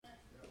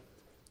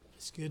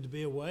It's good to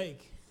be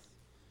awake.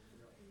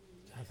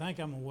 I think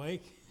I'm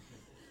awake.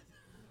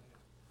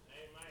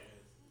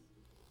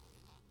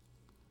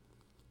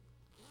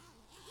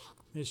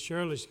 Miss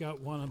Shirley's got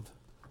one of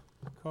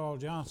Carl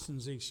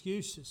Johnson's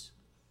excuses.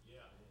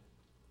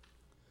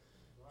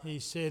 He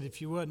said if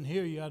you wasn't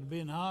here, you ought to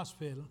be in the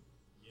hospital.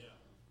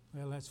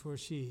 Well, that's where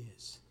she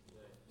is.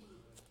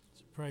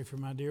 So pray for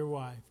my dear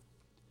wife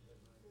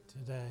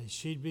today.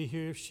 She'd be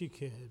here if she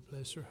could.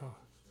 Bless her heart.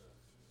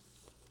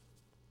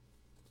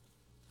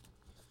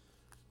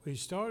 We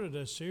started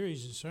a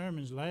series of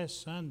sermons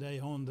last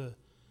Sunday on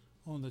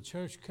the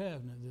church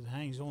covenant that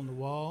hangs on the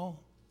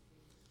wall,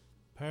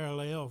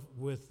 parallel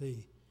with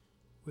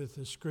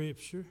the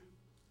scripture.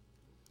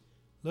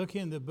 Look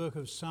in the book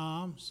of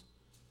Psalms,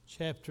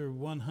 chapter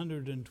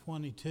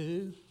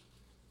 122.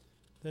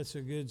 That's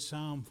a good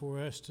psalm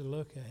for us to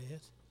look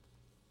at.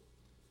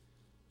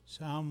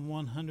 Psalm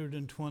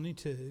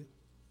 122.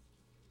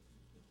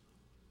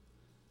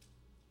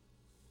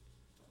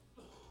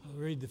 I'll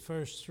read the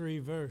first 3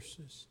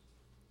 verses.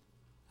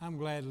 I'm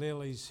glad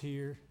Lily's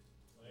here.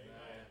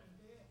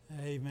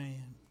 Amen.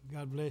 Amen.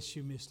 God bless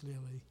you, Miss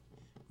Lily.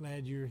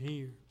 Glad you're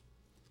here.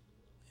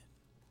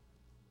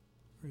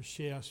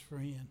 Rochelle's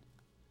friend. Amen.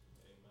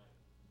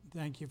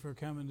 Thank you for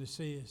coming to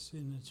see us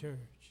in the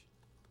church.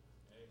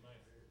 Amen.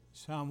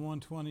 Psalm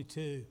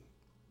 122.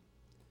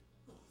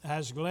 I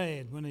was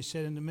glad when they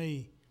said unto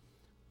me,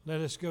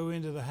 let us go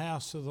into the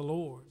house of the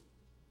Lord.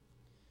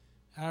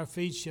 Our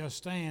feet shall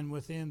stand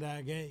within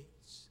thy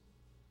gates,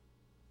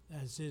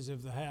 as is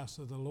of the house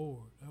of the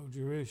Lord, O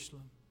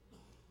Jerusalem.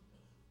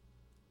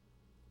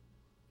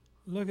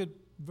 Look at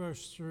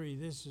verse 3.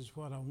 This is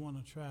what I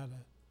want to try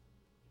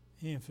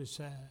to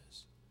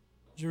emphasize.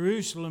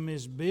 Jerusalem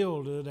is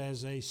builded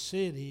as a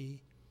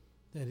city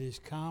that is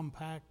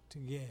compact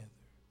together.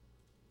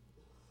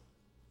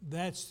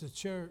 That's the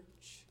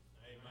church.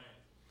 Amen.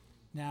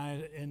 Now,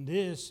 in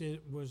this,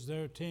 it was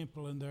their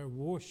temple and their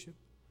worship,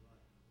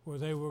 where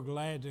they were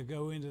glad to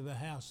go into the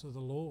house of the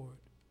Lord.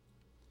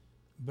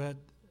 But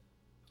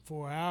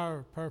for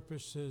our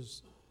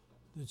purposes,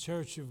 the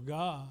church of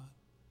God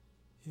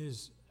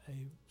is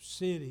a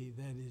city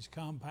that is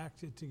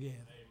compacted together.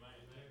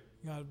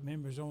 Amen. Got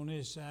members on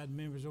this side,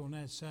 members on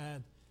that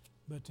side,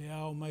 but they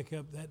all make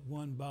up that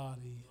one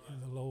body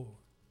of the Lord.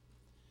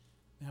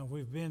 Now,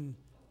 we've been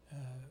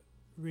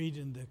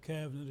reading the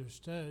covenant or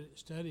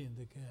studying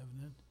the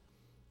covenant.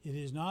 It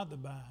is not the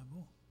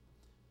Bible,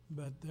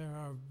 but there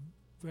are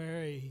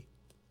very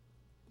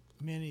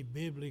many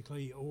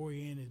biblically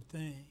oriented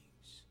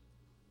things.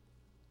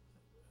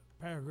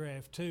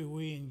 Paragraph 2,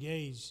 we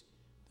engage,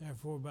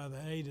 therefore, by the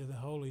aid of the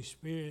Holy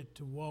Spirit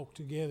to walk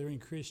together in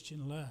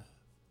Christian love.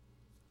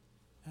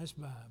 That's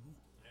Bible.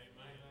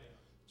 Amen.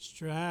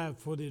 Strive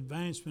for the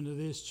advancement of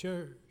this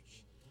church.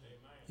 Amen.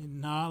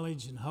 In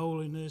knowledge and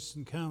holiness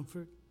and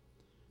comfort,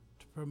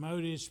 to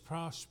promote its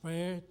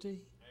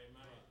prosperity.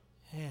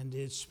 Amen. And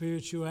its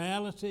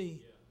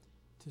spirituality. Yeah.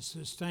 To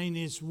sustain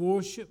its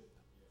worship,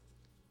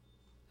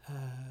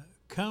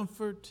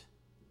 comfort,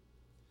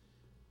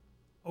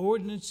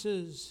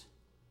 ordinances,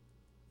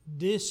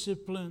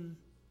 discipline,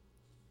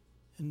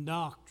 and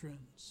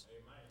doctrines.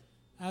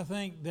 Amen. I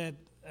think that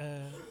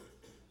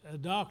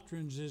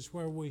doctrines is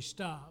where we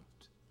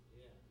stopped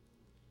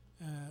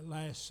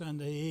last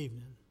Sunday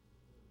evening.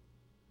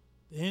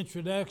 The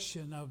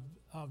introduction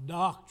of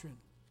doctrine.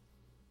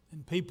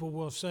 And people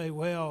will say,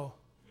 well,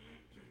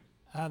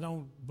 I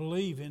don't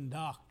believe in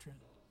doctrine.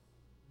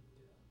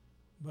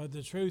 But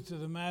the truth of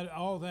the matter,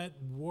 all that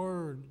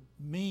word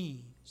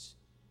means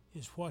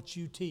is what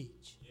you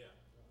teach. Yeah.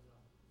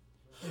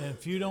 And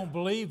if you don't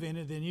believe in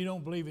it, then you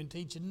don't believe in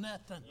teaching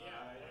nothing. Yeah,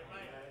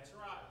 amen. That's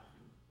right.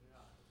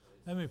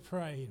 Let me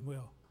pray and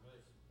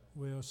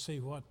we'll see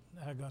what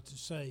I got to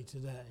say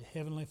today.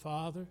 Heavenly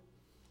Father,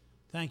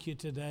 thank you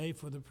today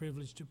for the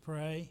privilege to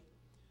pray.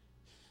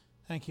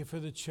 Thank you for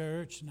the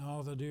church and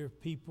all the dear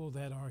people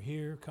that are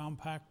here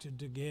compacted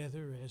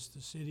together as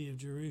the city of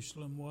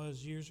Jerusalem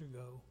was years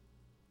ago.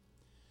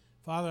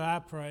 Father, I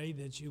pray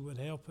that you would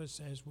help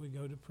us as we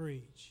go to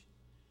preach.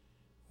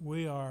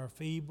 We are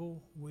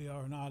feeble. We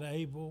are not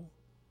able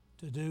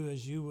to do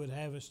as you would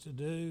have us to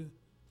do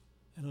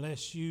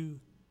unless you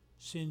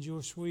send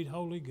your sweet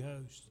Holy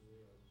Ghost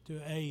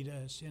to aid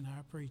us in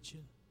our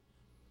preaching.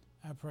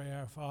 I pray,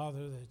 our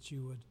Father, that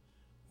you would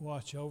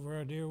watch over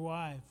our dear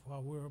wife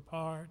while we're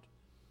apart.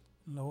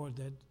 Lord,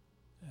 that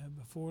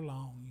before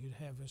long you'd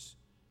have us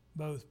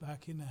both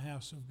back in the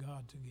house of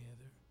God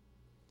together.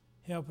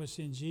 Help us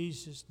in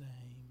Jesus'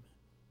 name.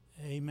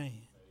 Amen.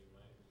 Amen.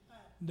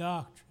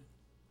 Doctrine.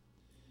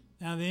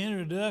 Now, the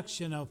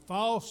introduction of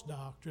false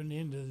doctrine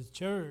into the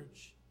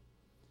church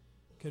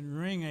can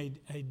ring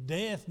a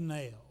death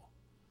knell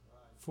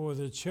for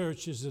the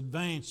church's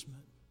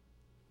advancement.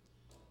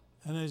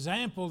 An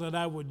example that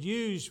I would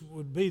use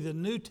would be the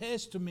New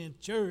Testament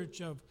church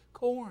of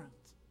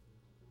Corinth.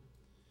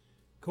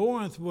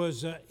 Corinth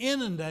was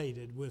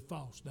inundated with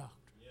false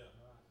doctrine. Yeah.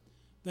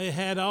 They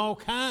had all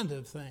kinds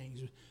of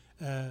things.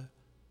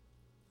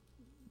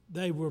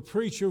 They were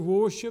preacher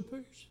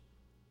worshipers.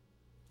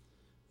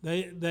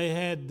 They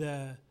had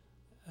the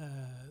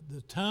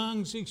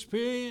tongues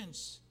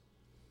experience.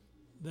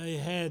 They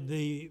had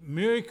the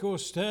miracle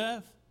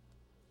stuff.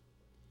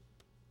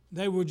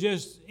 They were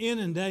just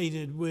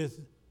inundated with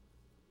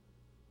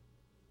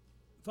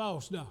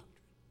false doctrine.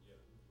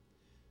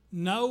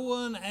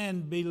 Knowing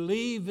and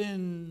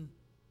believing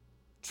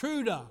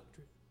true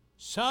doctrine,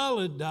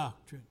 solid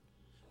doctrine,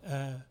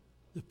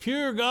 the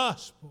pure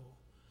gospel.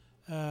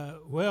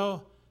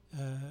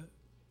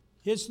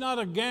 It's not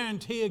a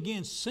guarantee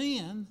against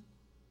sin,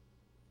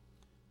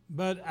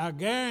 but I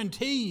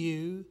guarantee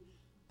you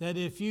that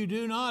if you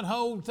do not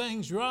hold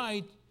things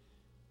right,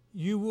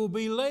 you will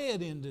be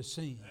led into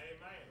sin. Amen.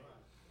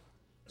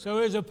 So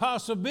there's a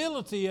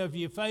possibility of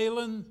you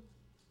failing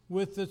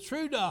with the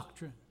true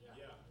doctrine,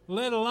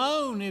 let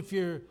alone if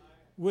you're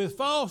with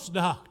false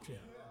doctrine.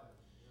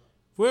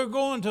 If we're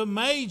going to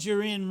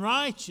major in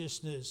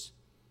righteousness,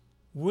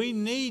 we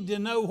need to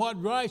know what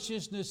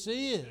righteousness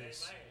is.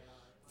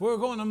 If we're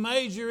going to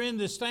major in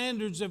the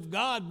standards of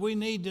God, we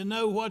need to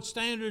know what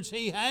standards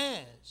He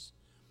has.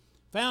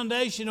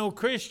 Foundational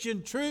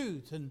Christian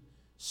truth and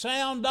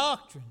sound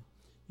doctrine.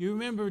 You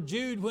remember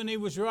Jude, when he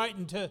was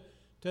writing to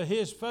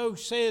his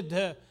folks, said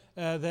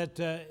that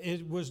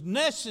it was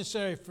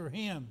necessary for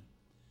him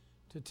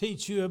to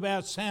teach you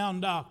about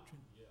sound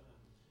doctrine.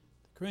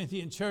 The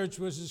Corinthian church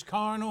was as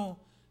carnal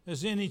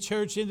as any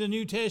church in the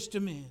New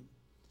Testament.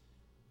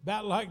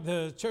 About like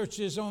the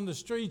churches on the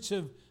streets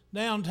of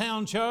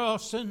downtown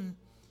Charleston.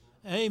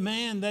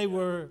 Amen. They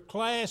were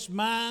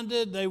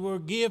class-minded. They were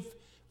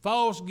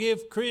false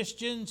gift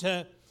Christians.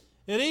 It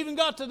even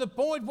got to the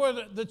point where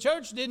the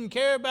church didn't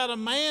care about a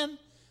man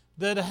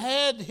that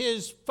had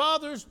his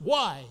father's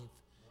wife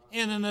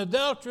in an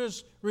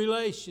adulterous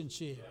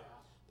relationship.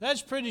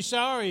 That's pretty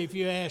sorry if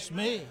you ask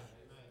me.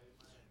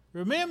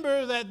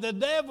 Remember that the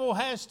devil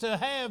has to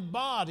have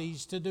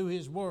bodies to do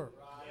his work.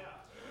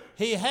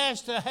 He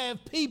has to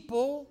have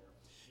people.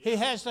 He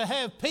has to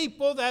have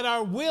people that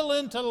are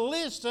willing to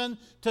listen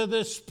to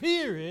the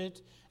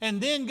Spirit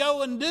and then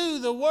go and do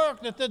the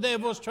work that the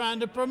devil's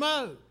trying to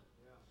promote.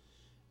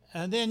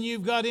 And then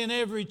you've got in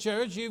every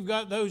church, you've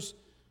got those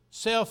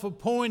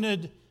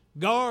self-appointed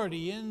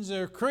guardians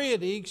or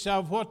critics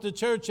of what the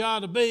church ought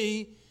to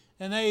be,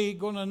 and they're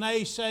going to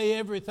naysay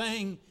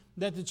everything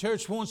that the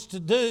church wants to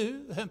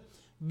do.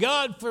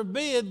 God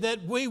forbid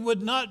that we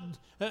would not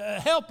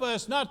help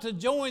us not to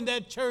join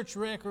that church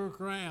wrecker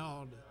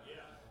crowd.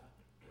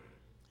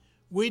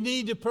 We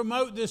need to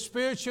promote the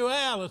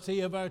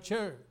spirituality of our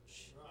church.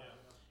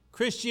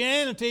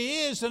 Christianity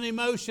is an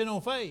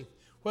emotional faith,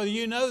 whether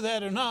you know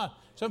that or not.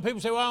 Some people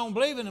say, well, I don't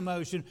believe in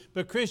emotion.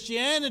 But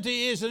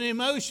Christianity is an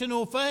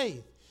emotional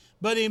faith.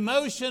 But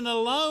emotion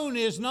alone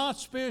is not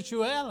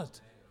spirituality.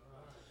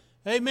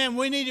 Amen.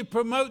 We need to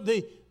promote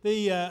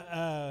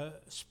the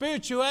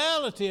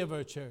spirituality of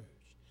our church.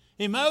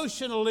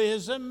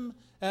 Emotionalism,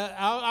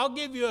 I'll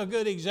give you a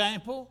good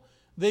example.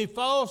 The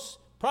false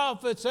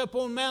prophets up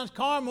on Mount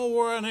Carmel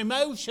were an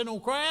emotional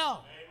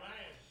crowd.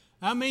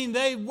 I mean,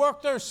 they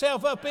worked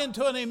themselves up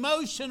into an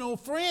emotional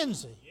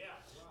frenzy.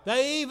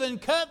 They even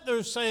cut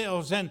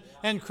themselves and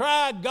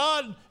cried,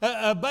 God,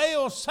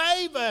 Baal,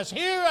 save us,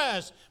 hear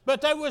us.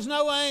 But there was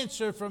no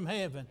answer from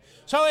heaven.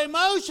 So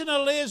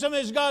emotionalism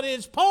has got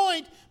its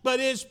point, but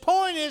its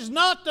point is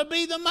not to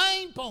be the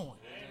main point.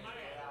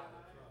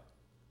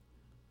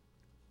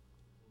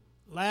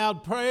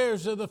 Loud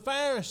prayers of the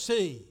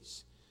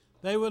Pharisees.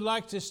 They would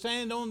like to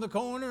stand on the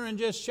corner and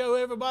just show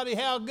everybody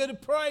how good a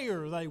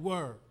prayer they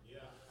were.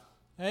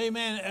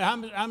 Amen.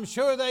 I'm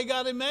sure they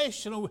got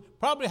emotional,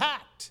 probably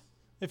hot,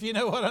 if you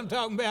know what I'm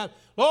talking about.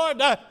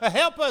 Lord,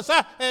 help us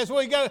as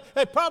we go.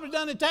 They've probably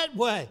done it that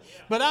way.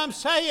 But I'm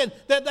saying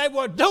that they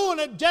were doing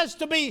it just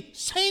to be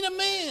seen of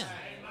men.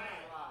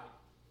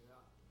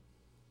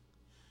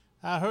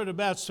 I heard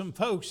about some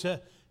folks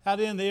out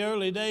in the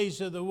early days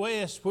of the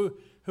West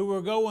who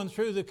were going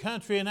through the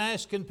country and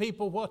asking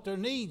people what their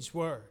needs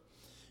were.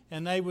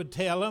 And they would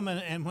tell them,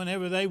 and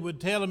whenever they would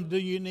tell them, do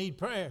you need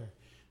prayer?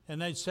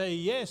 And they'd say,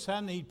 yes,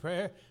 I need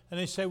prayer. And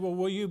they say, well,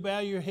 will you bow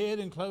your head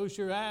and close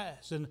your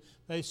eyes? And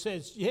they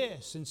said,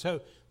 yes. And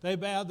so they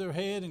bowed their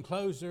head and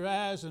closed their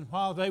eyes. And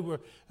while they were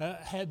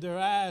had their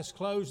eyes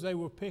closed, they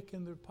were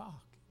picking their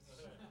pockets.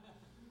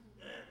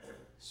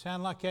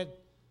 Sound like that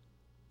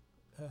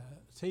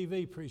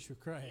TV preacher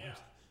crowd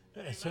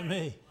to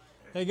me.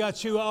 They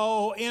got you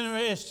all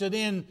interested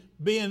in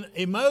being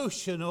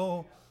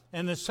emotional,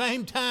 and at the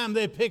same time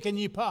they're picking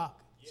your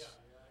pockets.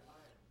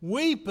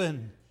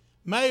 Weeping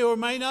may or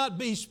may not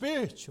be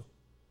spiritual.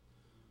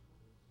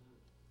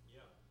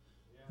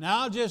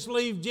 Now I'll just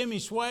leave Jimmy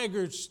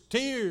Swaggart's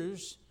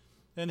tears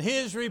and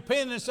his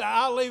repentance.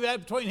 I'll leave that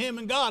between him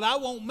and God. I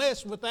won't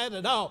mess with that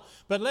at all.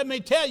 But let me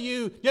tell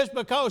you, just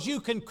because you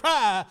can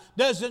cry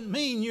doesn't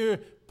mean you're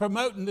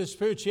promoting the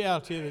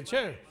spirituality of the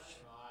church.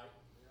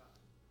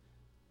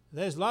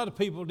 There's a lot of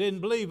people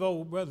didn't believe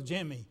old Brother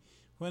Jimmy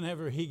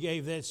whenever he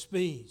gave that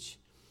speech.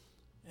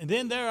 And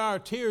then there are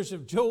tears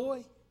of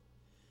joy.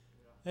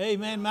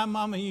 Amen. My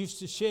mama used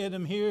to shed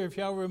them here, if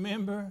y'all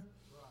remember.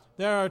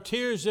 There are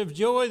tears of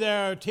joy.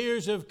 There are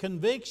tears of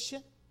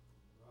conviction.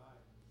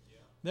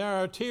 There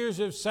are tears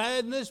of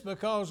sadness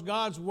because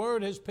God's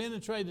Word has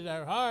penetrated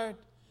our heart.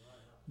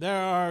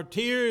 There are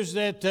tears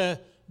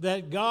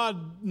that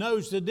God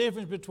knows the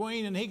difference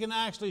between, and He can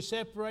actually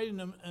separate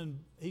them, and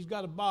He's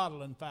got a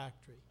bottling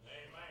factory.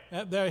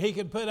 There He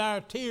can put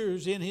our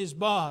tears in His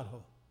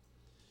bottle.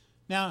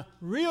 Now,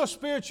 real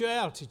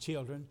spirituality,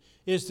 children,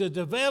 is the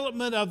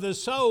development of the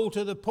soul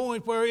to the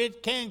point where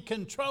it can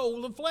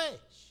control the flesh.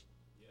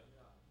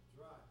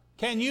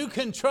 Can you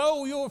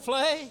control your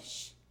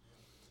flesh?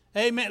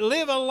 Amen.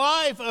 Live a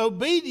life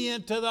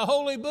obedient to the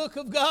holy book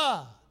of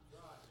God.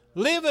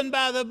 Living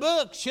by the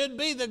book should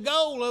be the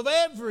goal of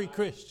every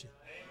Christian.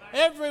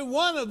 Every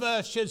one of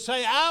us should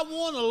say, I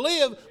want to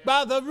live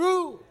by the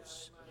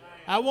rules.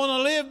 I want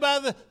to live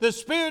by the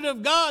Spirit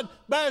of God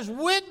bears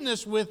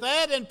witness with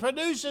that and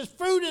produces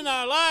fruit in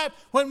our life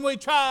when we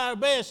try our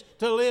best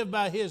to live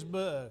by His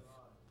book.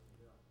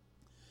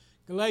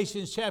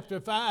 Galatians chapter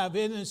 5,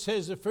 it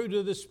says the fruit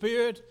of the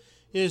Spirit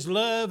is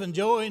love and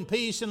joy and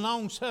peace and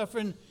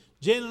long-suffering,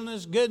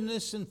 gentleness,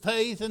 goodness, and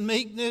faith and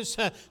meekness,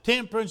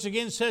 temperance.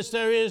 Against such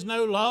there is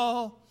no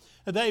law.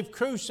 They've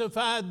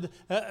crucified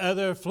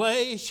their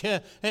flesh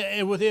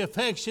with the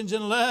affections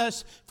and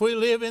lusts. If we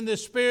live in the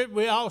Spirit,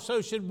 we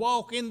also should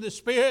walk in the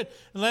Spirit.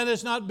 And let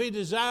us not be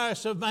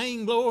desirous of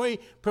vainglory,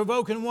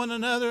 provoking one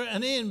another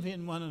and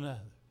envying one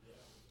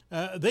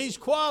another. These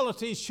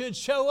qualities should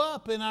show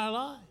up in our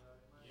life.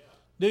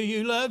 Do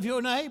you love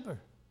your neighbor?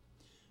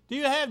 Do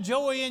you have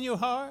joy in your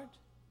heart?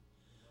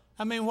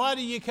 I mean, why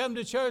do you come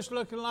to church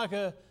looking like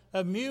a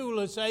mule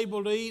that's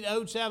able to eat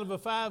oats out of a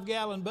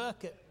 5-gallon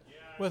bucket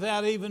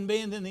without even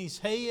bending his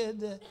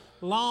head?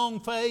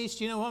 Long-faced,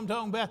 you know what I'm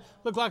talking about?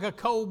 Look like a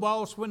coal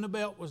boss when the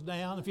belt was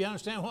down, if you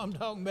understand what I'm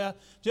talking about.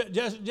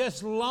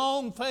 Just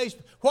long-faced.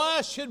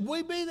 Why should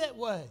we be that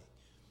way?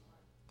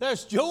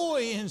 There's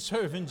joy in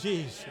serving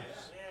Jesus.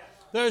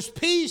 There's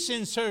peace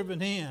in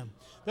serving Him.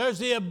 There's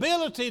the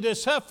ability to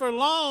suffer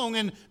long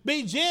and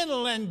be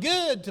gentle and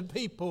good to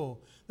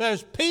people.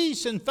 There's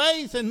peace and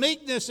faith and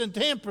meekness and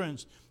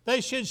temperance.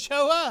 They should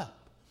show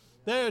up.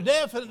 They're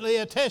definitely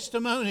a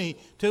testimony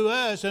to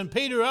us. And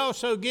Peter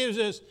also gives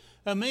us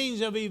a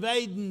means of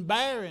evading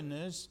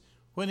barrenness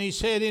when he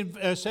said in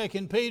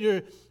 2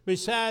 Peter,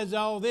 besides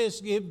all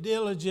this, give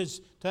diligence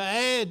to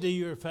add to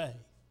your faith.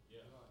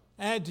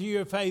 Add to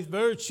your faith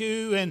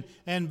virtue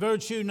and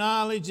virtue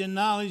knowledge, and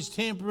knowledge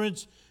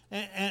temperance,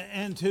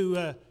 and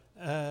to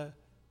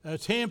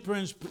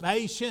temperance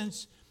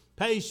patience,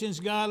 patience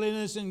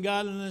godliness, and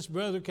godliness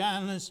brother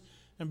kindness,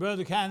 and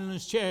brother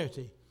kindness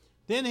charity.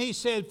 Then he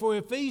said, for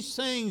if these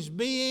things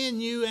be in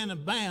you and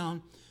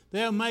abound,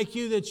 they'll make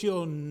you that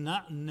you'll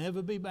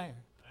never be barren.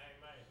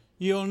 Amen.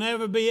 You'll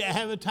never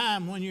have a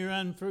time when you're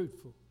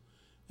unfruitful.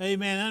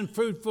 Amen.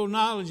 Unfruitful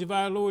knowledge of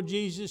our Lord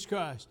Jesus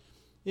Christ.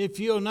 If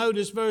you'll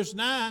notice verse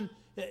 9,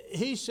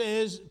 he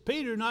says,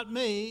 Peter, not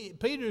me,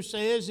 Peter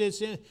says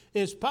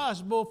it's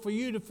possible for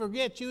you to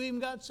forget you even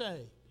got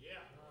saved. Yeah.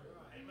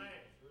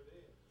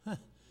 Amen.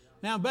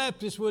 Now,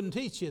 Baptists wouldn't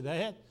teach you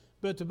that,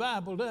 but the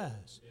Bible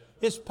does.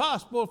 It's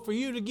possible for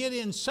you to get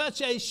in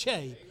such a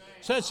shape,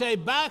 such a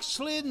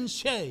backslidden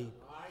shape,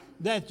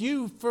 that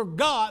you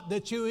forgot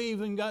that you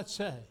even got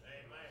saved.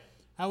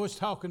 I was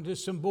talking to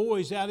some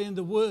boys out in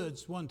the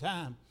woods one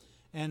time,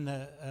 and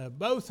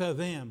both of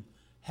them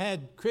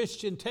had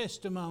Christian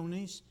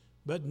testimonies,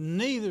 but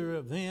neither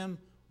of them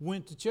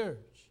went to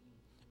church.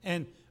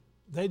 And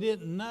they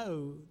didn't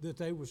know that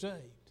they were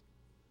saved.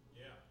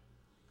 Yeah.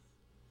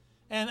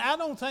 And I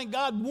don't think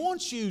God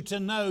wants you to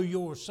know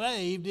you're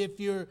saved if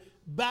you're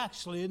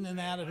backslidden and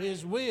out of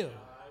His will.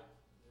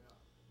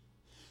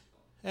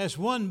 As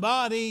one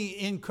body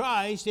in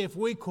Christ, if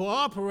we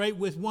cooperate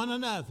with one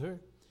another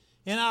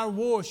in our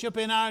worship,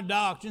 in our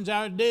doctrines,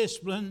 our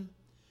discipline,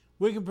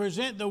 we can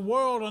present the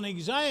world an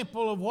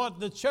example of what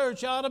the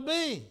church ought to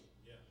be,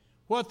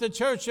 what the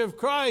church of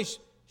Christ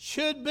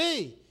should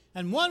be.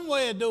 And one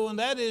way of doing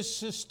that is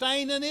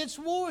sustaining its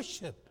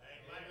worship.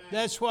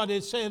 That's what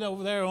it said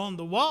over there on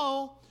the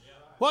wall.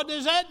 What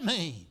does that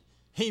mean?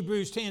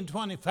 Hebrews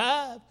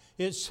 10:25.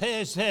 It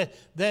says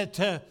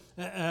that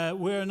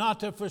we're not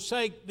to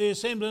forsake the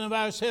assembling of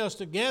ourselves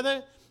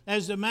together,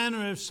 as the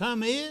manner of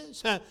some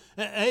is.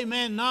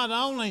 Amen. Not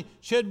only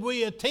should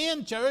we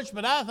attend church,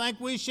 but I think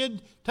we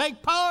should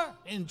take part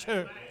in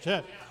church.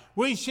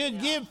 We should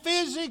give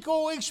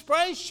physical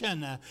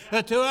expression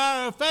to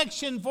our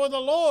affection for the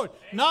Lord.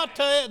 Not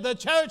to the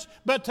church,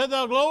 but to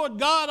the Lord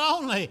God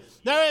only.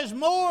 There is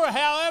more,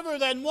 however,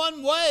 than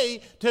one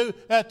way to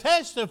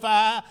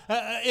testify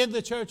in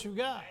the church of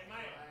God.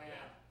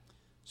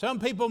 Some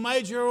people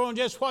major on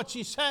just what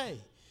you say,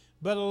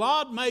 but a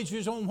lot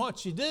majors on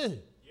what you do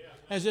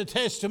as a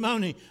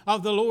testimony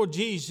of the Lord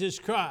Jesus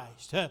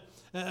Christ.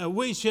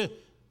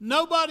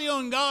 Nobody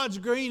on God's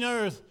green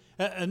earth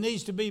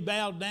needs to be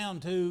bowed down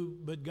to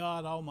but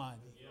God Almighty.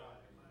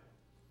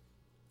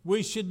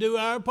 We should do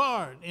our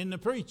part in the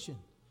preaching,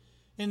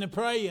 in the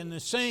praying,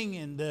 the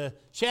singing, the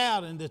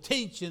shouting, the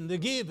teaching, the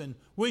giving.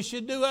 We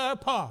should do our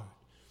part.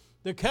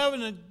 The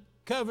covenant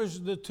covers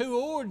the two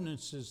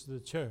ordinances of the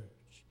church.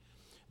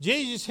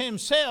 Jesus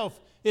himself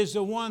is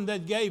the one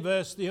that gave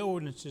us the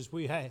ordinances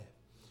we have.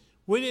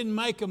 We didn't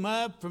make them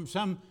up from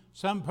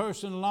some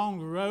person along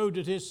the road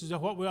that this is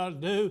what we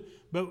ought to do,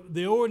 but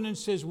the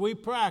ordinances we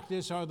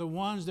practice are the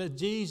ones that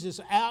Jesus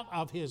out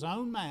of his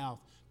own mouth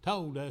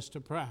told us to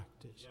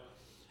practice.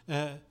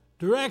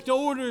 Direct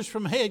orders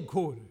from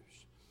headquarters.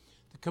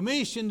 The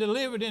commission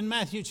delivered in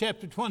Matthew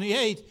chapter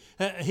 28,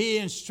 he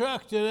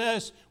instructed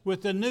us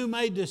with the new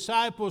made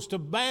disciples to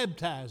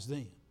baptize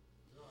them.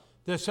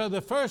 So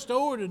the first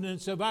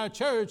ordinance of our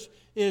church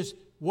is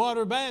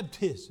water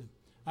baptism.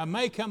 I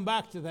may come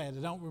back to that.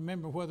 I don't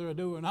remember whether I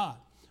do or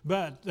not.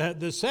 But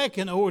the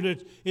second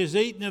ordinance is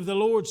eating of the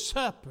Lord's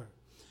Supper.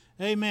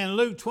 Amen.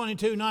 Luke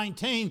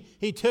 22:19,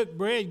 he took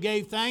bread,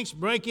 gave thanks,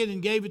 broke it,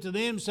 and gave it to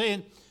them,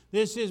 saying,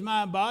 "This is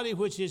my body,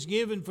 which is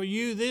given for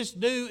you. This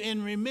do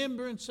in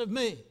remembrance of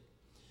me."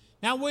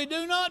 Now, we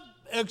do not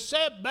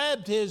accept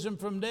baptism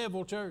from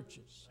devil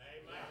churches.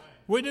 Amen.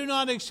 We do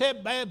not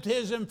accept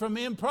baptism from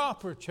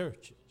improper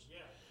churches. Yeah.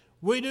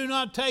 We do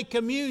not take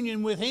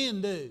communion with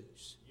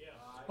Hindus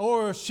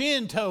or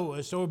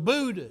Shintoists or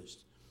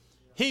Buddhists.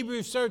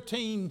 Hebrews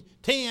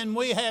 13:10,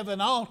 we have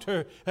an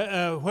altar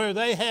where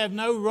they have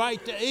no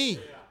right to eat.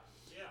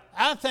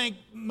 I think,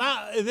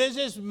 this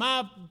is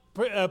my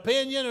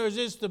opinion, or is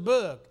this the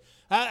book?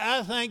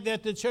 I think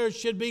that the church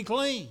should be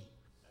clean.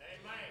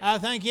 Amen. I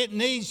think it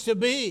needs to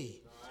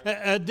be.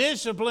 A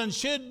discipline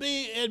should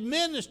be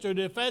administered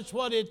if that's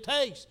what it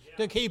takes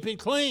to keep it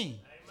clean.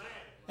 Amen.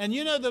 And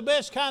you know the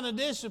best kind of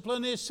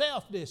discipline is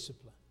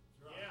self-discipline.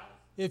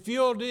 If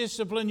you'll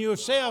discipline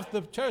yourself,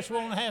 the church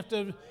won't have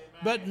to.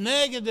 But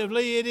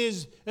negatively, it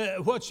is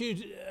what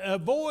you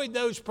avoid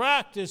those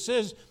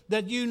practices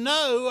that you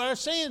know are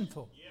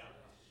sinful.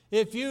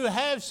 If you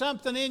have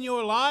something in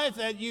your life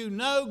that you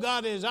know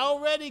God has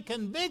already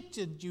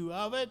convicted you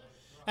of it,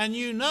 and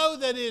you know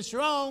that it's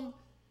wrong,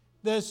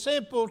 the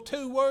simple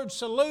two-word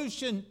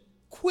solution,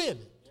 quit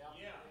it.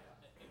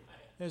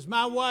 As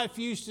my wife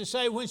used to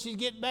say when she'd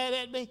get mad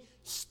at me,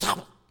 stop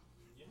it.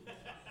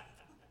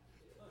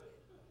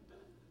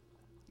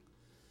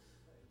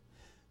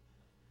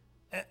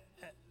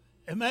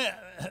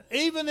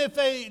 Even if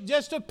they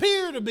just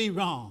appear to be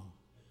wrong.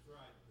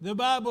 The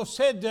Bible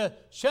said to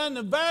shun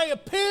the very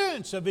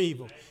appearance of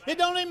evil. It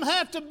don't even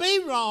have to be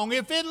wrong.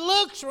 If it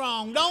looks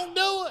wrong, don't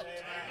do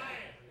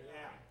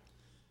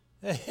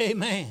it.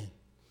 Amen.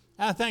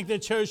 I think the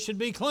church should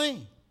be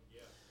clean.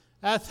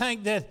 I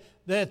think that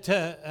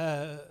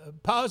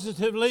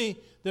positively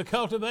the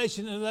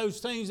cultivation of those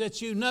things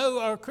that you know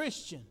are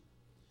Christian.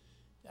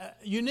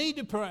 You need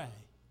to pray.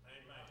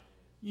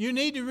 You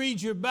need to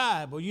read your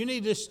Bible. You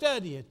need to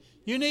study it.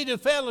 You need to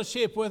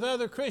fellowship with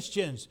other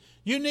Christians.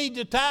 You need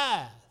to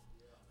tithe.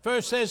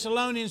 1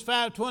 Thessalonians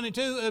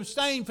 5:22,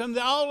 abstain from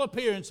all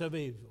appearance of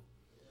evil.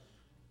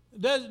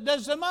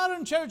 Does the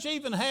modern church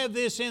even have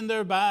this in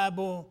their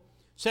Bible?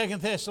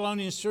 2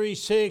 Thessalonians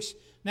 3:6,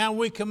 now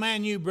we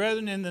command you,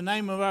 brethren, in the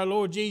name of our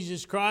Lord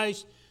Jesus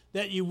Christ,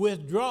 that you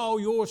withdraw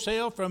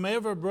yourself from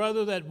every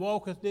brother that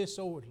walketh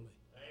disorderly.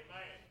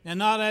 Amen. And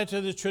not after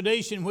the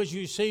tradition which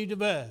you received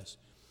of us.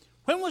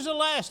 When was the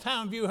last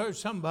time you heard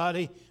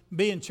somebody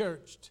being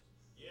churched?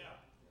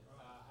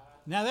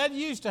 Now that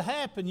used to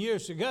happen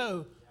years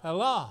ago a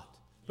lot.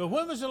 But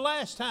when was the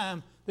last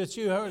time that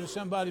you heard of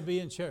somebody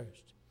being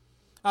churched?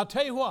 I'll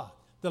tell you what,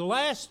 the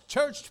last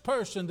churched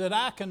person that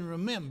I can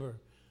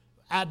remember,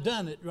 I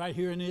done it right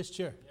here in this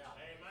church.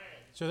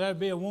 So that'd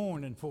be a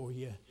warning for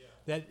you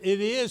that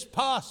it is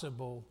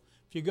possible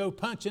if you go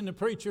punching the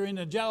preacher in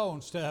the jaw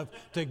and stuff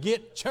to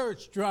get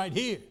churched right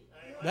here.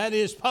 That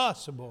is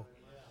possible.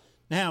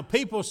 Now,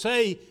 people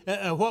say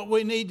what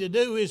we need to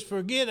do is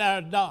forget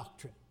our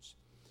doctrines.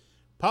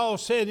 Paul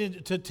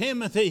said to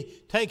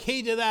Timothy, take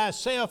heed to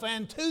thyself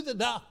and to the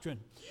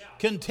doctrine. Yeah.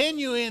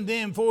 Continue in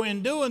them, for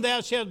in doing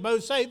thou shalt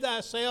both save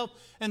thyself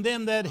and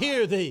them that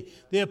hear thee.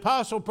 The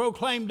apostle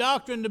proclaimed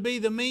doctrine to be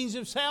the means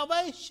of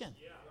salvation.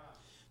 Yeah.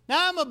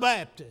 Now, I'm a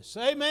Baptist,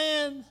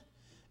 amen.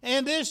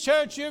 In this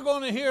church, you're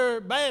going to hear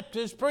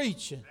Baptist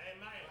preaching.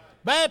 Amen.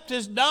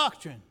 Baptist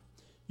doctrine.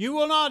 You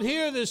will not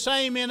hear the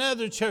same in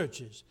other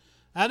churches.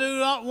 I do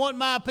not want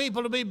my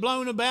people to be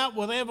blown about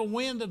with every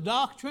wind of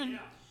doctrine. Yeah.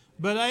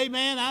 But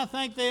amen, I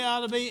think they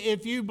ought to be,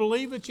 if you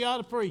believe it, you ought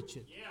to preach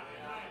it. Yeah.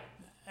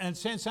 And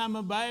since I'm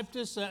a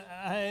Baptist,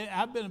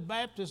 I've been a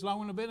Baptist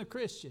longer than I've been a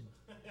Christian.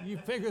 You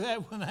figure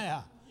that one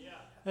out. Yeah.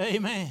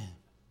 Amen.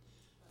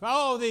 For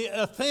all the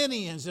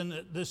Athenians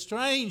and the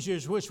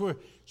strangers which were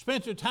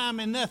spent their time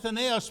in nothing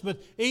else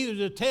but either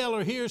to tell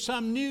or hear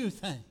some new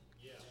thing.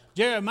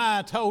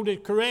 Jeremiah told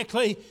it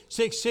correctly,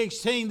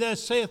 6:16,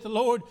 thus saith the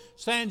Lord,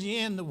 stand ye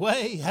in the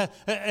way,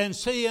 and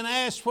see and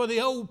ask for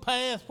the old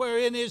path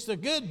wherein is the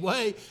good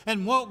way,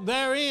 and walk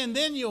therein,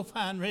 then you'll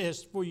find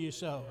rest for your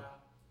soul. Yeah.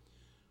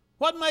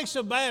 What makes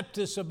a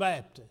Baptist a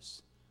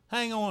Baptist?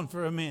 Hang on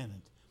for a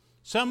minute.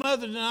 Some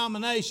other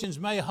denominations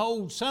may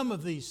hold some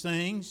of these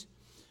things,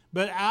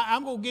 but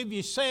I'm going to give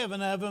you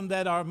 7 of them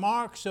that are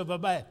marks of a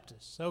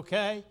Baptist,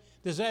 okay?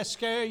 Does that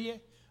scare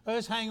you?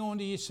 Let's hang on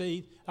to your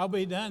seat. I'll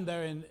be done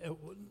there in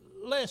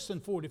less than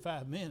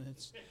 45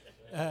 minutes.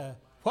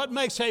 What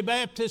makes a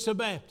Baptist a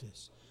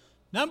Baptist?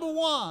 Number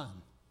one,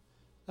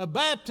 a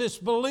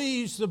Baptist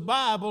believes the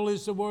Bible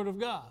is the Word of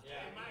God. Yeah.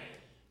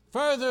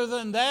 Further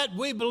than that,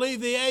 we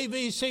believe the AV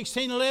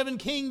 1611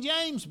 King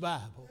James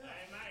Bible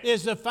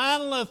is the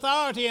final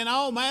authority in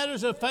all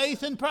matters of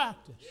faith and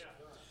practice. Yeah.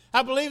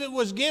 I believe it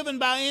was given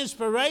by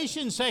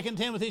inspiration. 2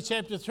 Timothy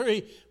chapter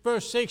 3,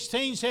 verse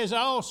 16 says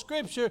all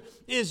Scripture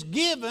is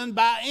given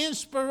by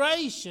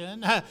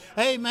inspiration.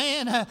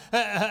 Amen.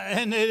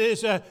 And it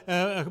is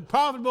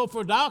profitable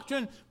for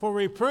doctrine, for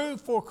reproof,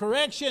 for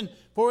correction,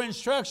 for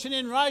instruction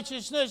in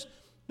righteousness,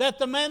 that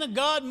the man of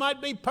God might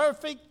be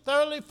perfect,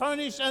 thoroughly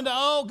furnished unto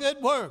all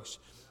good works.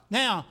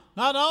 Now,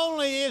 not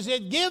only is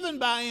it given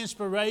by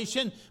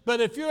inspiration,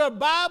 but if you're a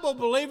Bible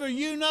believer,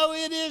 you know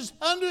it is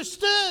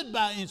understood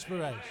by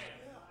inspiration.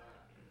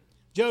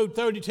 Job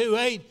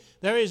 32:8,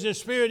 there is a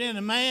spirit in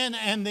a man,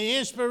 and the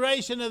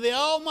inspiration of the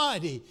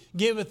Almighty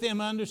giveth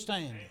them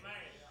understanding.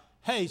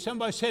 Hey,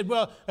 somebody said,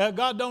 well,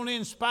 God don't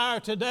inspire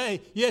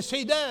today. Yes,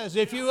 He does.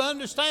 If you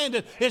understand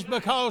it, it's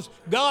because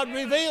God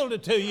revealed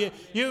it to you.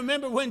 You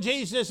remember when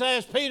Jesus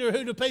asked Peter,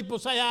 who do people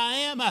say I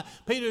am?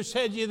 Peter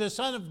said, you're the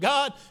Son of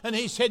God. And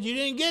he said, you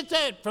didn't get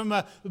that from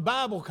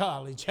Bible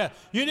college.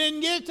 You didn't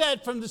get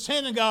that from the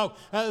synagogue.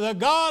 The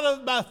God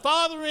of my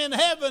Father in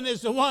heaven is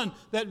the one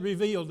that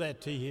revealed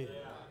that to you.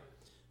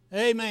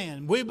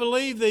 Amen. We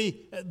believe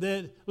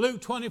that Luke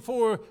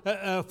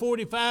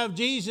 24:45,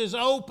 Jesus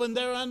opened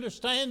their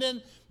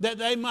understanding that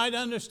they might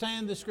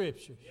understand the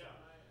Scriptures.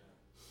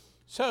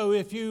 So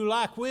if you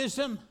like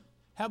wisdom,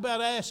 how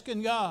about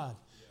asking God,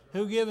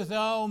 who giveth to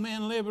all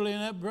men liberally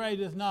and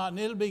upbraideth not, and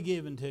it'll be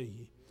given to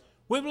you.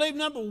 We believe,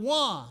 number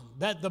one,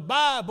 that the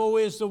Bible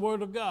is the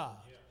Word of God.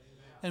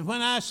 And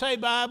when I say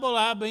Bible,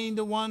 I mean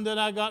the one that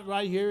I got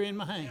right here in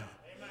my hand.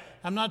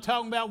 I'm not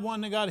talking about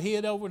one that got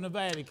hid over in the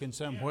Vatican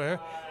somewhere.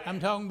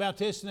 I'm talking about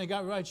this and they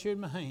got right here in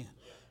my hand.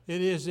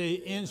 It is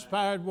the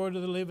inspired Word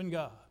of the living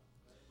God.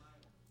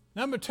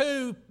 Number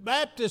two,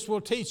 Baptists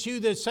will teach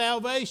you that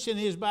salvation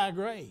is by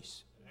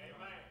grace. Amen.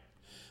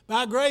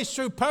 By grace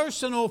through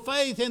personal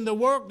faith in the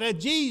work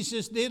that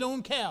Jesus did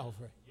on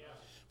Calvary.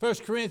 1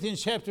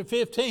 Corinthians chapter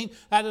 15,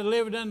 I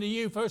delivered unto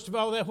you, first of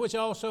all, that which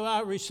also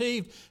I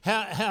received,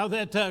 how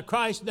that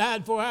Christ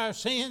died for our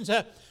sins,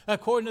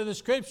 according to the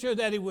Scripture,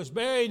 that He was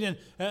buried and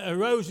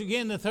arose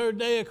again the third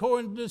day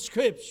according to the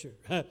Scripture.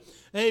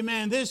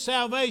 Amen. This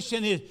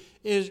salvation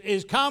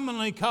is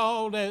commonly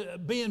called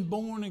being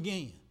born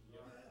again.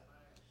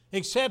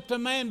 Except a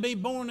man be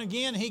born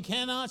again, he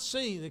cannot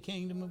see the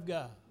kingdom of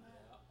God.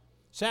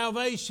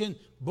 Salvation,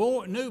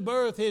 new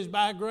birth, is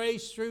by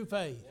grace through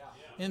faith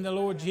in the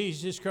Lord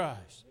Jesus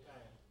Christ.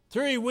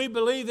 3, we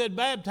believe that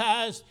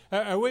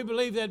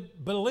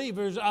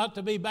believers ought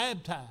to be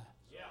baptized.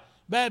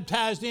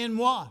 Baptized in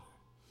water.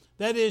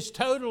 That is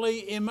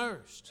totally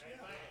immersed.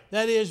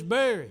 That is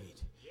buried.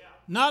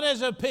 Not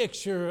as a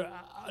picture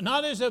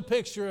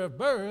of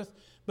birth,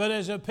 but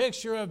as a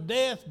picture of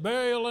death,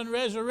 burial, and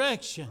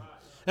resurrection.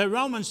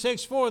 Romans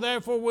 6:4,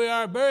 therefore we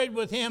are buried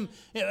with Him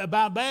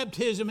by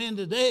baptism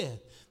into death,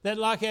 that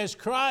like as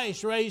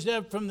Christ raised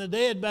up from the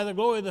dead by the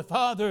glory of the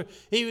Father,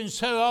 even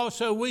so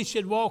also we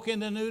should walk in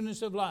the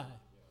newness of life.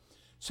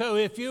 So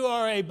if you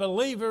are a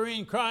believer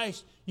in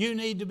Christ, you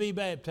need to be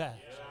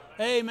baptized.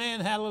 Amen.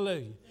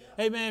 Hallelujah.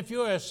 Amen. If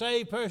you're a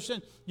saved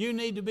person, you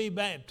need to be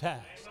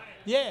baptized.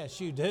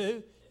 Yes, you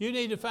do. You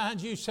need to find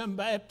you some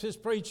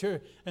Baptist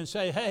preacher and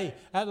say, hey,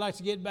 I'd like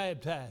to get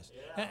baptized.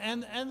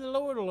 And the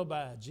Lord will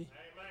abide you.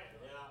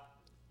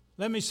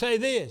 Let me say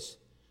this.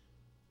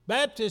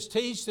 Baptists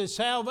teach that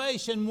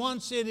salvation,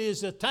 once it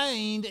is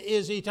attained,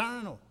 is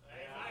eternal.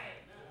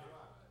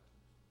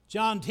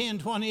 John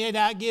 10:28,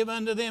 I give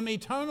unto them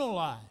eternal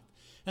life,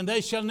 and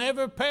they shall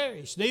never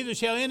perish, neither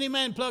shall any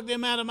man pluck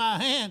them out of my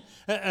hand.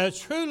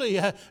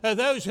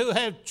 Those who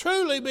have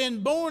truly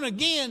been born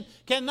again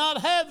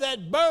cannot have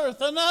that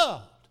birth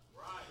annulled.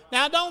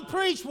 Now, don't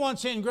preach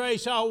once in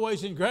grace,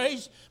 always in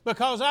grace,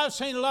 because I've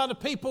seen a lot of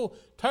people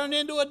turn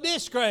into a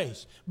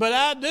disgrace. But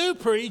I do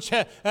preach,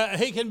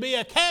 he can be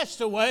a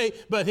castaway,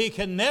 but he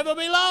can never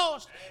be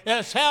lost.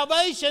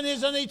 Salvation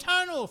is an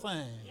eternal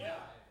thing. Yeah.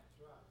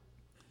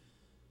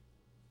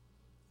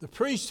 The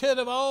priesthood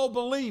of all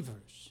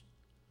believers.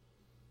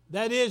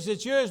 That is,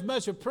 that you're as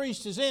much a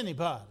priest as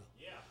anybody.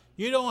 Yeah.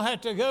 You don't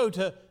have to go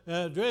to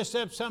dress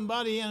up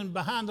somebody in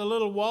behind a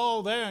little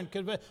wall there and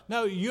convey.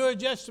 No, you're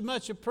just as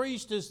much a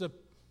priest as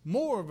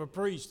more of a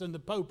priest than the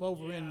Pope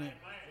over in there.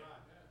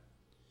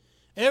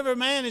 Every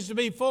man is to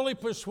be fully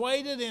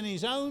persuaded in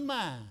his own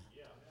mind.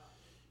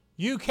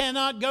 You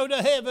cannot go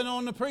to heaven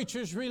on the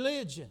preacher's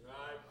religion.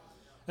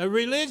 A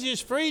religious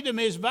freedom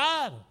is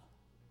vital.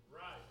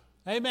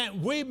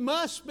 Amen. We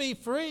must be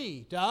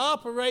free to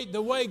operate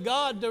the way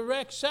God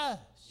directs us.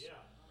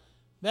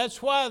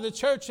 That's why the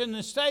church and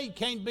the state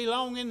can't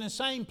belong in the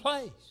same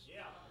place.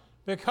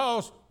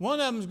 Because one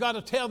of them's got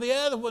to tell the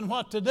other one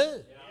what to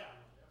do.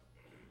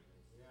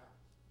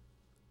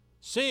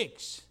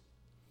 6.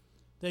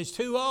 There's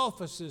two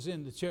offices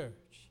in the church.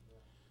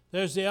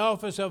 There's the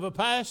office of a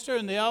pastor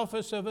and the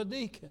office of a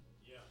deacon.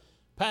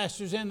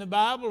 Pastors in the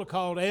Bible are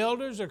called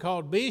elders, they're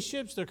called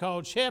bishops, they're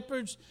called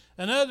shepherds,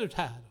 and other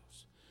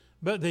titles.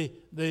 But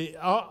the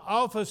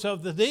office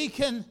of the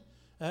deacon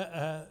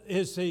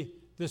is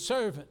the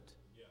servant.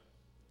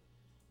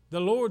 The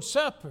Lord's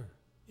Supper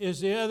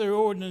is the other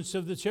ordinance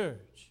of the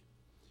church.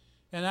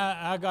 And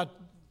I got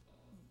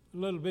a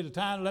little bit of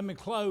time. Let me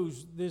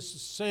close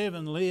this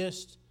 7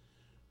 list.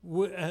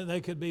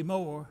 There could be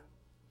more.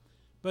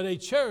 But a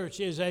church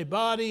is a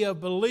body of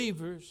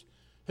believers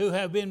who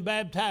have been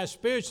baptized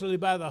spiritually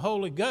by the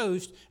Holy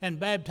Ghost and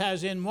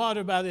baptized in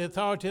water by the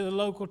authority of the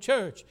local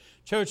church.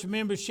 Church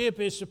membership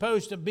is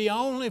supposed to be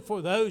only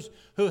for those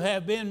who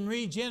have been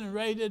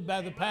regenerated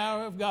by the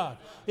power of God.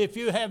 If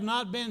you have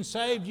not been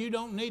saved, you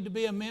don't need to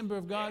be a member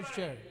of God's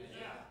church.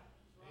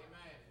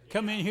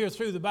 Come in here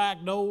through the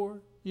back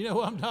door. You know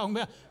what I'm talking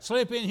about?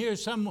 Slip in here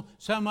some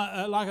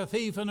like a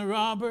thief and a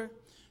robber.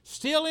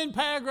 Still in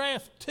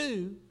paragraph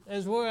 2,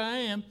 as where I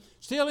am,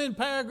 still in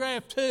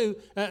paragraph 2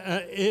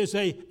 is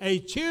a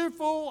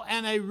cheerful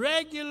and a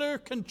regular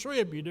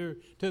contributor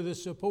to the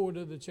support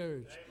of the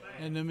church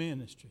and the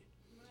ministry.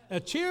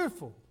 A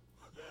cheerful.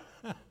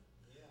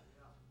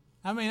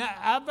 I mean,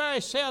 I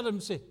very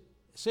seldom see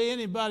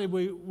anybody,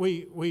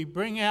 we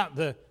bring out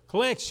the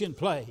collection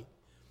plate.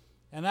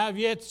 And I've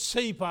yet to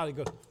see probably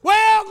go,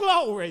 well,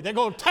 glory, they're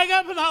going to take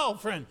up an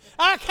offering.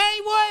 I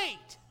can't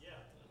wait.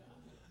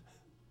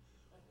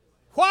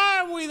 Why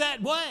are we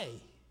that way?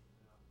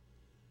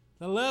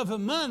 The love of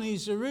money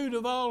is the root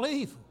of all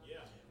evil.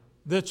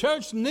 The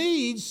church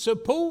needs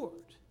support.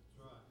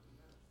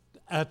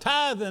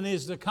 Tithing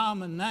is the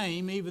common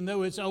name, even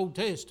though it's Old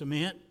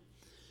Testament.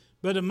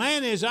 But a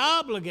man is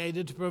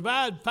obligated to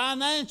provide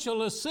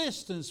financial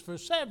assistance for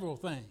several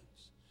things.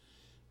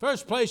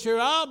 First place,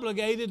 you're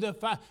obligated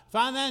to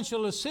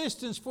financial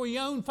assistance for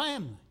your own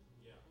family.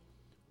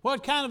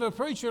 What kind of a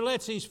preacher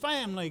lets his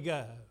family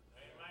go?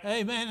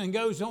 Amen. And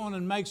goes on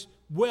and makes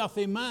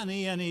wealthy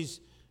money, and his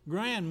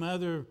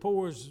grandmother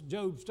pours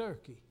Job's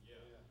turkey.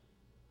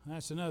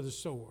 That's another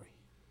story.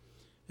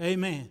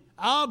 Amen.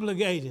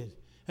 Obligated.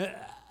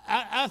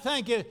 I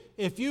think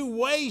if you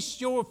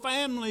waste your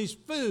family's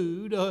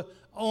food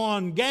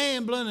on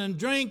gambling and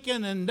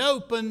drinking and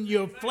doping,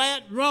 you're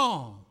flat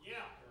wrong.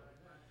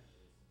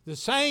 The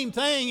same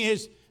thing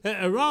is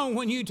wrong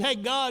when you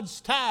take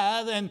God's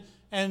tithe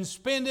and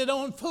spend it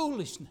on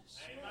foolishness.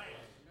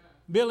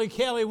 Billy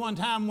Kelly one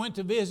time went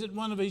to visit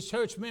one of his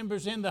church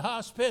members in the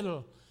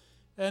hospital.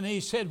 And he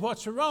said,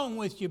 what's wrong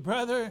with you,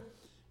 brother?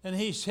 And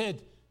he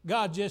said,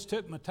 God just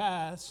took my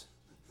tithes.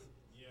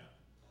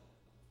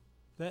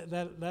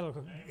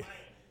 That'll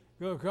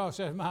go across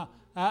that mile.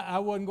 I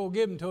wasn't going to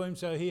give them to him,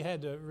 so he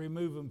had to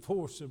remove them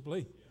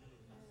forcibly.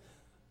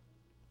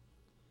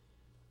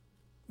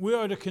 We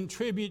are to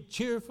contribute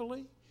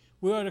cheerfully.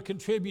 We are to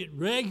contribute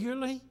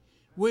regularly.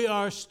 We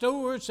are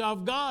stewards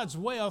of God's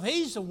wealth.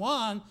 He's the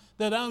one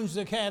that owns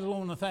the cattle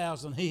on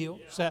 1,000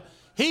 hills.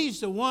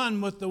 He's the one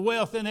with the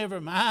wealth in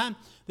every mine.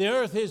 The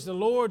earth is the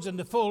Lord's and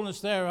the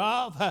fullness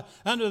thereof.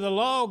 Under the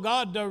law,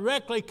 God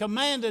directly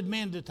commanded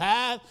men to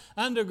tithe.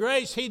 Under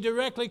grace, He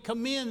directly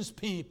commends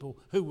people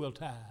who will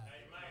tithe.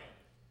 Amen.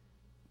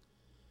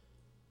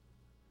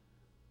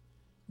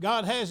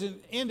 God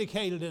hasn't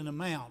indicated an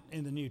amount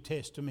in the New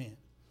Testament.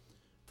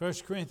 1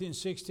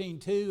 Corinthians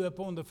 16:2,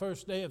 upon the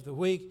first day of the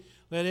week,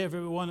 let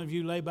every one of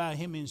you lay by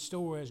him in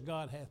store as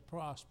God hath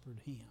prospered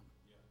him.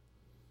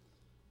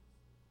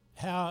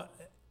 How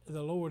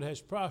the Lord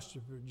has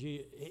prospered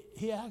you.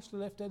 He actually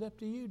left that up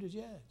to you to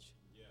judge.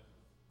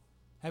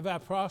 Have I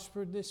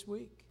prospered this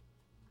week?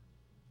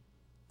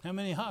 How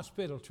many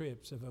hospital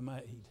trips have I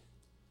made?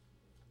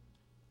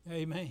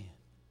 Amen.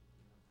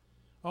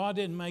 Oh, I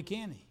didn't make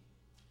any.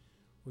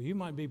 Well, you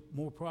might be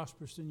more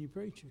prosperous than your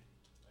preacher.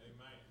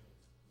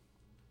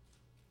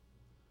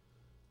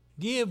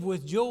 Give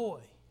with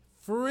joy.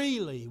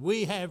 Freely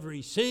we have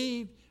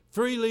received,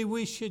 freely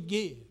we should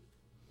give.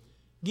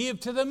 Give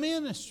to the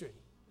ministry.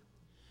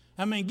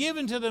 I mean,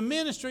 giving to the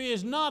ministry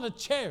is not a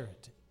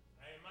charity.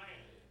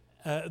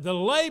 The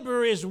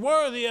laborer is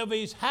worthy of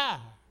his hire.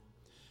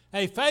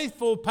 A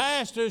faithful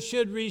pastor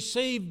should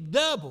receive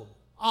double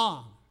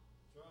honor.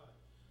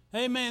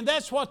 Amen.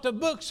 That's what the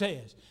book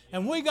says.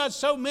 And we got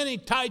so many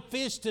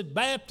tight-fisted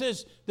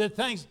Baptists that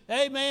thinks,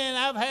 amen,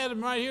 I've had them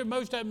right here.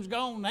 Most of them's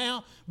gone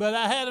now. But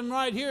I had them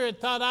right here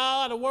that thought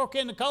I ought to work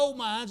in the coal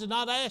mines and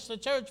not ask the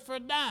church for a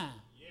dime.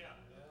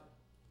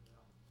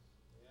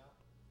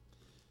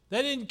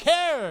 They didn't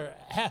care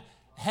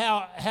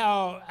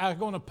how I'm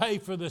going to pay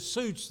for the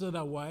suits that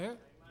I wear.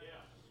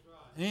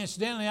 And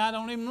incidentally, I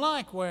don't even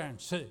like wearing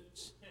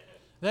suits.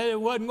 They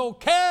wasn't going to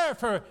care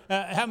for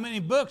how many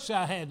books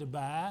I had to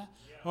buy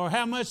or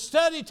how much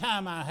study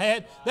time I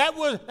had.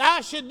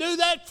 I should do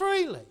that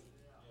freely.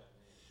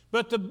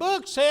 But the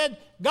book said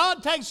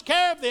God takes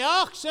care of the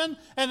oxen,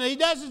 and He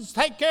doesn't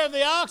take care of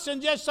the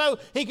oxen just so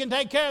He can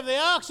take care of the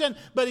oxen,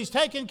 but He's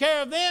taking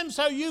care of them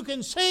so you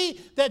can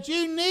see that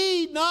you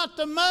need not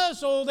to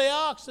muzzle the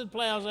ox that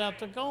plows out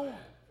the corn.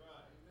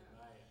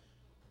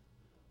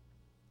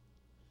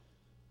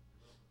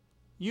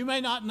 You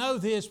may not know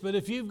this, but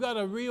if you've got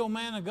a real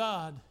man of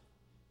God,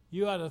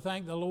 you ought to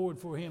thank the Lord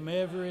for him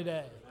every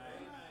day.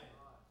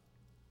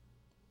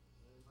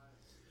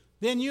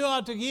 Then you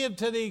ought to give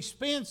to the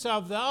expense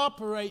of the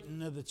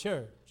operating of the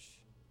church,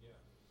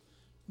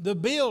 the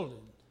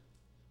building,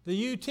 the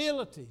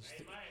utilities,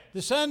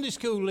 the Sunday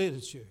school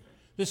literature,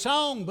 the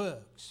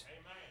songbooks.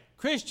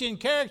 Christian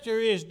character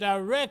is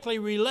directly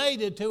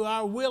related to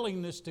our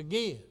willingness to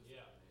give.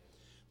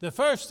 The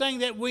first thing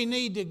that we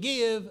need to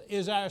give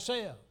is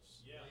ourselves.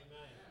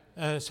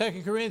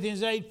 2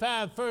 Corinthians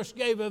 8:5 first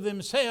gave of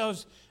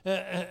themselves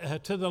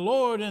to the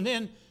Lord, and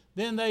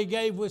then they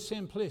gave with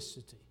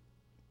simplicity.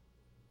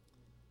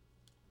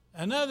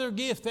 Another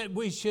gift that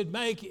we should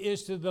make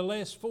is to the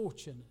less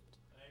fortunate.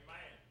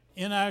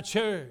 In our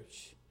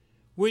church,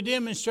 we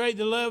demonstrate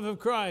the love of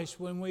Christ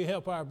when we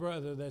help our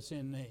brother that's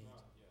in need.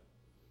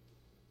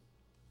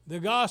 The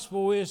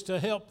gospel is to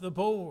help the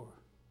poor.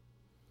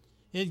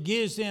 It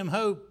gives them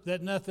hope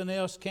that nothing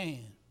else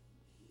can.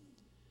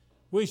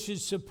 We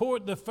should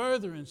support the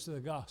furtherance of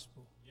the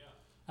gospel.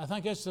 I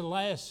think that's the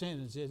last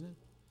sentence, isn't it?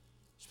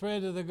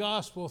 Spread of the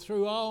gospel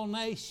through all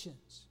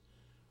nations.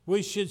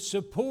 We should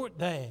support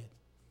that.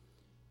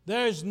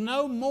 There's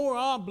no more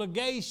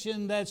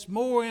obligation that's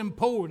more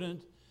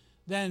important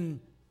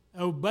than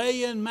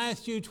obeying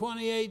Matthew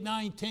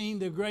 28:19,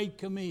 the Great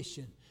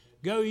Commission.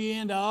 Go ye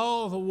into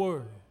all the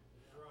world.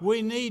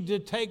 We need to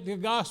take the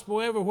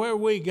gospel everywhere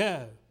we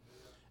go.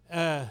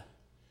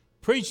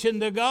 Preaching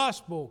the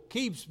gospel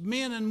keeps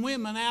men and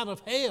women out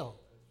of hell.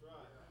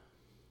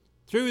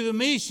 Through the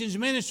missions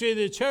ministry of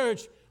the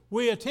church,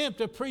 we attempt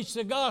to preach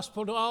the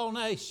gospel to all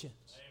nations.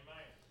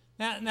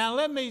 Now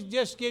let me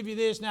just give you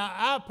this. Now,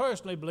 I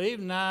personally believe,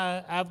 and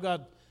I've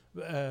got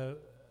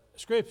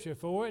scripture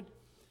for it,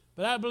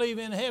 but I believe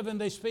in heaven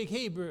they speak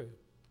Hebrew.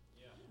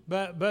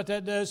 But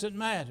that doesn't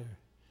matter.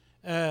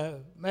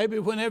 Maybe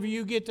whenever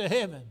you get to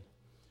heaven,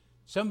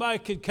 somebody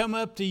could come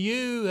up to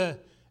you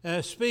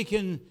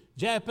speaking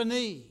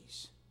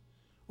Japanese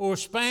or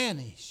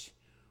Spanish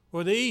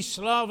or the East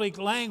Slavic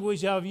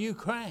language of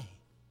Ukraine.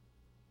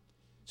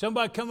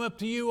 Somebody come up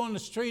to you on the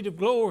street of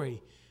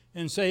glory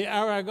and say,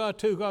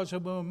 Arigato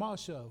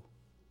gozaimasu.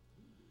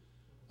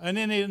 And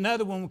then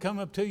another one will come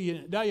up to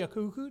you,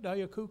 Dayakuku,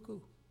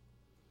 Dayakuku.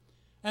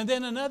 And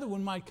then another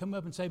one might come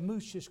up and say,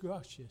 Muchas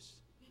gracias.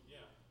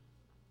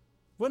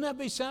 Wouldn't that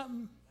be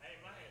something?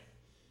 Amen.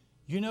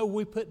 You know,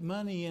 we put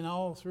money in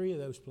all three of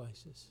those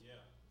places.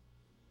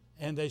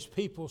 And there's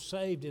people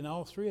saved in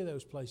all three of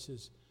those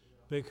places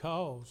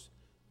because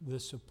the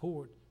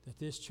support that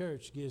this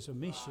church gives a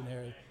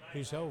missionary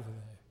who's over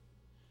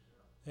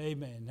there.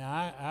 Amen.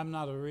 Now, I'm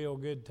not a real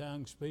good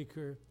tongue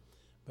speaker,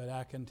 but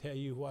I can tell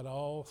you what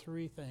all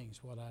three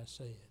things, what I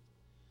said,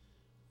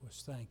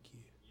 was thank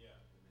you.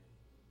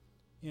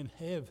 In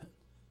heaven,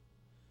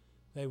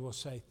 they will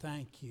say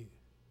thank you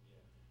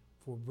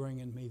for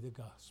bringing me the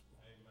gospel.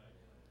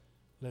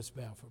 Let's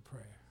bow for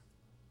prayer.